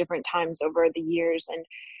few different times over the years, and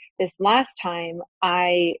this last time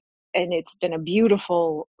and it's been a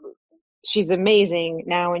beautiful, she's amazing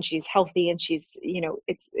now, and she's healthy, and she's, you know,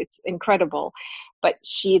 it's incredible. But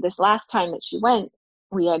this last time that she went,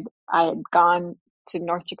 I had gone to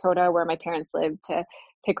North Dakota where my parents lived to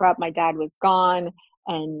pick her up. My dad was gone,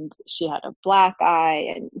 and she had a black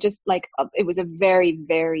eye, and just like, it was a very,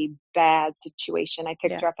 very bad situation. I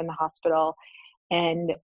picked her up in the hospital,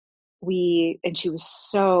 and she was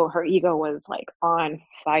her ego was like on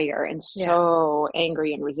fire and so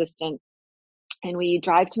angry and resistant. And we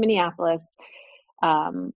drive to Minneapolis,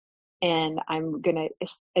 and I'm going to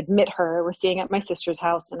admit her. We're staying at my sister's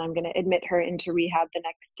house, and I'm going to admit her into rehab the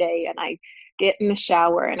next day. And I get in the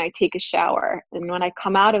shower and I take a shower. And when I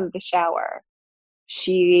come out of the shower,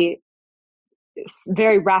 she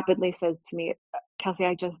very rapidly says to me, Kelsey,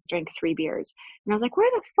 I just drank 3 beers. And I was like, where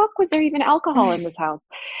the fuck was there even alcohol in this house?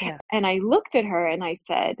 And I looked at her and I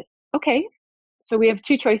said, okay, so we have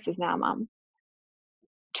 2 choices now, Mom.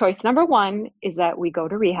 Choice number 1 is that we go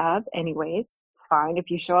to rehab anyways. It's fine.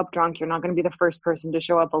 If you show up drunk, you're not going to be the first person to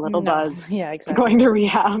show up a little buzzed going to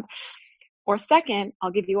rehab. Or second,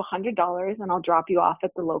 I'll give you $100 and I'll drop you off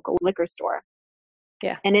at the local liquor store.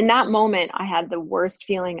 And in that moment, I had the worst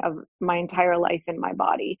feeling of my entire life in my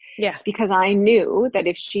body. Because I knew that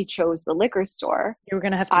if she chose the liquor store, you were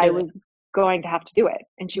going to have to I was going to have to do it.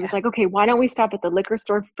 And she was like, okay, why don't we stop at the liquor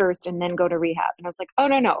store first and then go to rehab? And I was like, oh,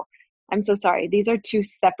 no. I'm so sorry. These are two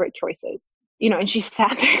separate choices. And she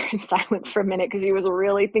sat there in silence for a minute because she was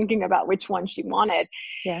really thinking about which one she wanted.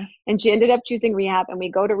 Yeah. And she ended up choosing rehab, and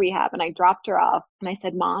we go to rehab, and I dropped her off and I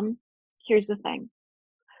said, Mom, here's the thing.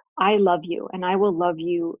 I love you, and I will love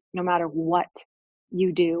you no matter what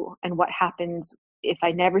you do and what happens. If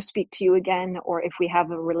I never speak to you again, or if we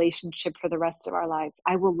have a relationship for the rest of our lives,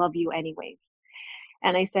 I will love you anyways.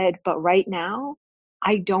 And I said, but right now,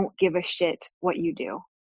 I don't give a shit what you do.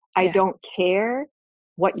 I Yeah. don't care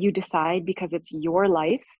what you decide, because it's your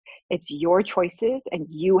life, it's your choices, and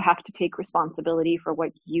you have to take responsibility for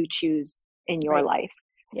what you choose in your Right. life.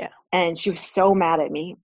 Yeah. And she was so mad at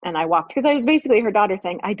me. And I walked, because I was basically her daughter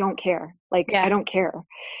saying, I don't care. Like, Yeah. I don't care.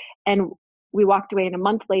 And we walked away, and a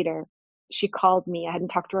month later, she called me. I hadn't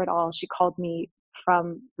talked to her at all. She called me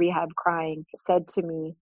from rehab crying, said to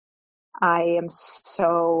me, I was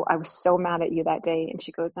so mad at you that day. And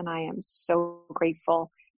she goes, and I am so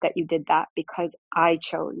grateful that you did that, because I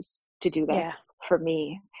chose to do this Yeah. for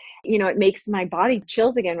me. It makes my body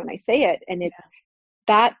chills again when I say it. And it's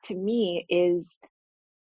that, to me, is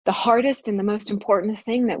the hardest and the most important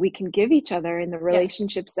thing that we can give each other in the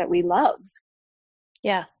relationships that we love.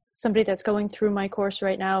 Yeah. Somebody that's going through my course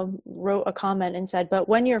right now wrote a comment and said, but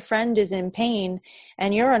when your friend is in pain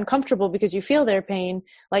and you're uncomfortable because you feel their pain,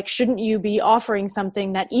 like, shouldn't you be offering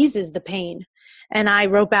something that eases the pain? And I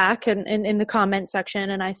wrote back in the comment section,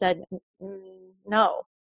 and I said, no.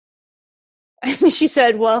 And she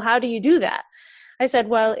said, well, how do you do that? I said,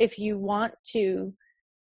 well, if you want to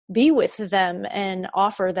be with them and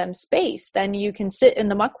offer them space, then you can sit in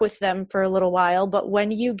the muck with them for a little while. But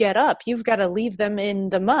when you get up, you've got to leave them in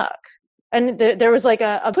the muck. And there was like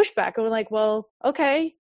a pushback. I was like, well,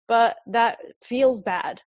 okay, but that feels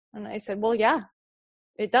bad. And I said, well, yeah,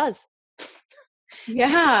 it does.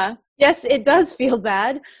 Yeah. Yes, it does feel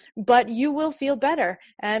bad, but you will feel better.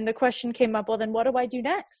 And the question came up, well, then what do I do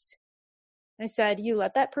next? I said, you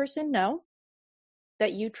let that person know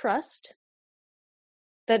that you trust,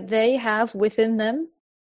 that they have within them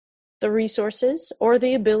the resources or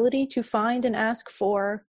the ability to find and ask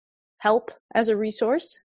for help as a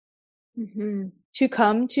resource, to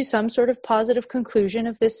come to some sort of positive conclusion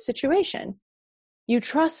of this situation. You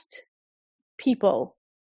trust people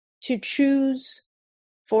to choose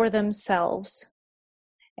for themselves,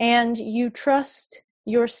 and you trust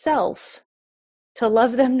yourself to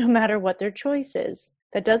love them no matter what their choice is.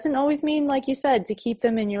 That doesn't always mean, like you said, to keep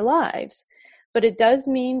them in your lives, but it does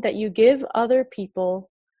mean that you give other people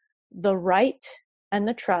the right and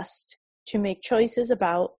the trust to make choices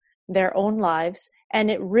about their own lives, and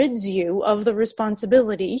it rids you of the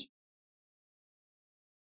responsibility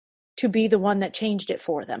to be the one that changed it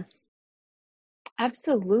for them.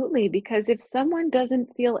 Absolutely. Because if someone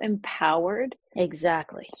doesn't feel empowered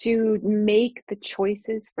Exactly. to make the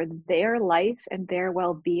choices for their life and their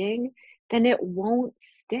well-being, then it won't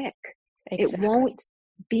stick. It Exactly. won't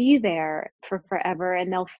be there for forever,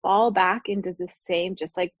 and they'll fall back into the same,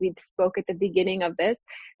 just like we spoke at the beginning of this,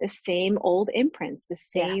 the same old imprints, the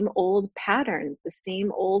same old patterns, the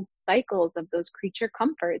same old cycles of those creature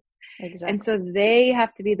comforts. Exactly. And so they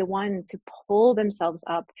have to be the one to pull themselves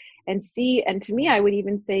up and see. And to me, I would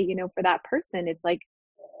even say, for that person, it's like,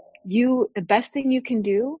 the best thing you can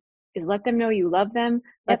do is let them know you love them,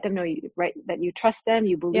 let them know that you trust them,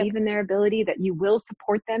 you believe in their ability, that you will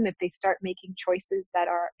support them if they start making choices that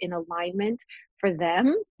are in alignment for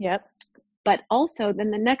them. But also, then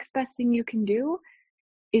the next best thing you can do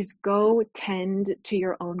is go tend to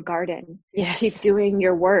your own garden. Keep doing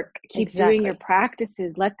your work, keep doing your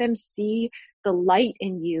practices, let them see the light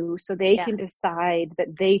in you, so they can decide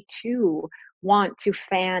that they too want to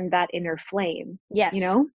fan that inner flame.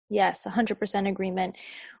 Yes, 100% agreement.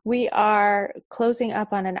 We are closing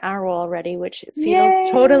up on an hour already, which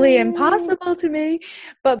feels totally impossible to me.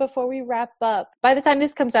 But before we wrap up, by the time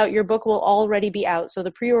this comes out, your book will already be out. So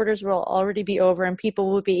the pre-orders will already be over, and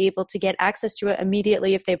people will be able to get access to it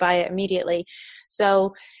immediately if they buy it immediately.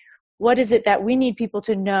 So what is it that we need people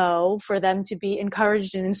to know for them to be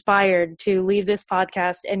encouraged and inspired to leave this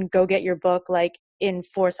podcast and go get your book, like, in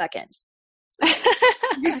 4 seconds?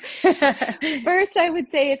 First, I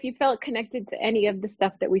would say, if you felt connected to any of the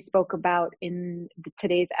stuff that we spoke about in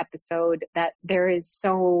today's episode, that there is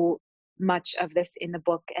so much of this in the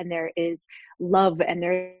book, and there is love, and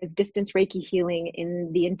there is distance Reiki healing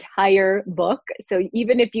in the entire book. So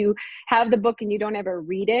even if you have the book and you don't ever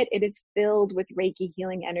read it, it is filled with Reiki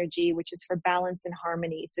healing energy, which is for balance and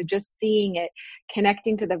harmony. So just seeing it,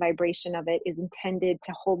 connecting to the vibration of it, is intended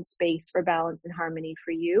to hold space for balance and harmony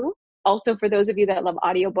for you. Also, for those of you that love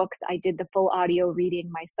audiobooks, I did the full audio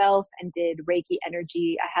reading myself and did Reiki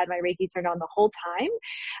energy. I had my Reiki turned on the whole time.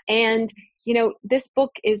 And, this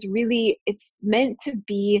book is really, it's meant to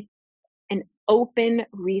be an open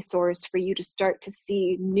resource for you to start to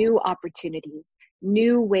see new opportunities,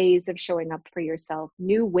 new ways of showing up for yourself,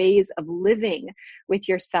 new ways of living with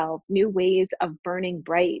yourself, new ways of burning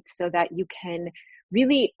bright, so that you can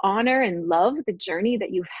really honor and love the journey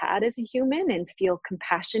that you've had as a human and feel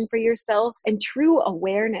compassion for yourself and true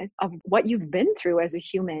awareness of what you've been through as a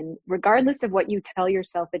human, regardless of what you tell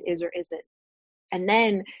yourself it is or isn't. And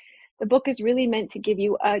then the book is really meant to give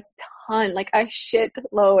you a ton, like a shit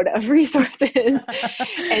load of resources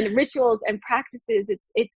and rituals and practices.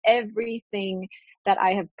 It's everything that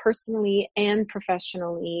I have personally and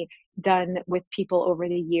professionally done with people over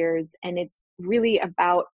the years. And it's really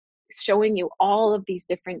about showing you all of these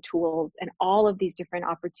different tools and all of these different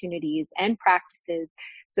opportunities and practices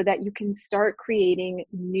so that you can start creating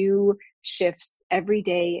new shifts every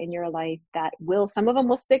day in your life that will, some of them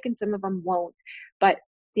will stick and some of them won't. But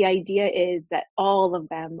the idea is that all of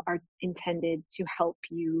them are intended to help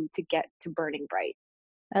you to get to burning bright.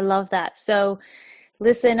 I love that. So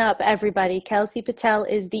listen up, everybody. Kelsey Patel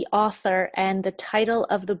is the author, and the title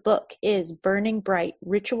of the book is Burning Bright: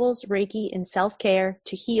 Rituals, Reiki, and Self-Care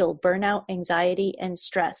to Heal Burnout, Anxiety, and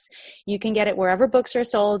Stress. You can get it wherever books are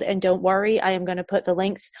sold, and don't worry, I am going to put the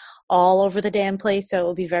links all over the damn place, so it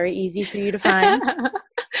will be very easy for you to find.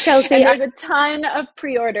 Kelsey, and there's a ton of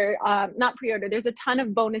there's a ton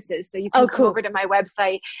of bonuses. So you can come over to my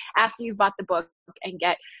website after you've bought the book and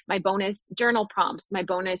get my bonus journal prompts, my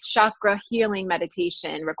bonus chakra healing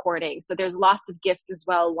meditation recording. So there's lots of gifts as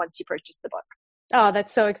well once you purchase the book. Oh,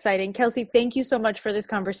 that's so exciting. Kelsey, thank you so much for this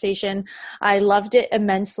conversation. I loved it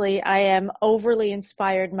immensely. I am overly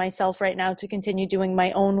inspired myself right now to continue doing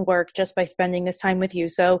my own work just by spending this time with you.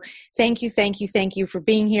 So thank you for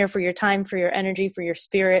being here, for your time, for your energy, for your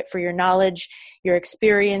spirit, for your knowledge, your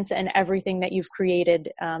experience, and everything that you've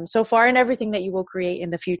created so far and everything that you will create in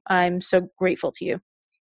the future. I'm so grateful to you.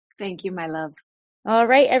 Thank you, my love. All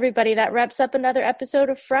right, everybody, that wraps up another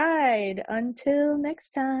episode of Fried. Until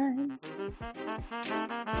next time.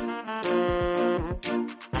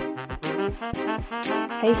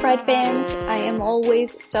 Hey, Fried fans. I am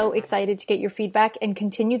always so excited to get your feedback and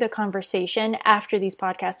continue the conversation after these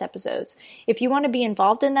podcast episodes. If you want to be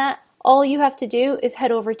involved in that, all you have to do is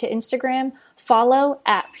head over to Instagram, follow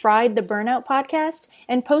 @Fried the Burnout Podcast,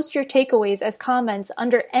 and post your takeaways as comments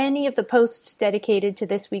under any of the posts dedicated to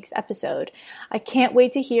this week's episode. I can't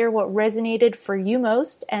wait to hear what resonated for you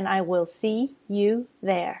most, and I will see you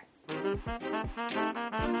there.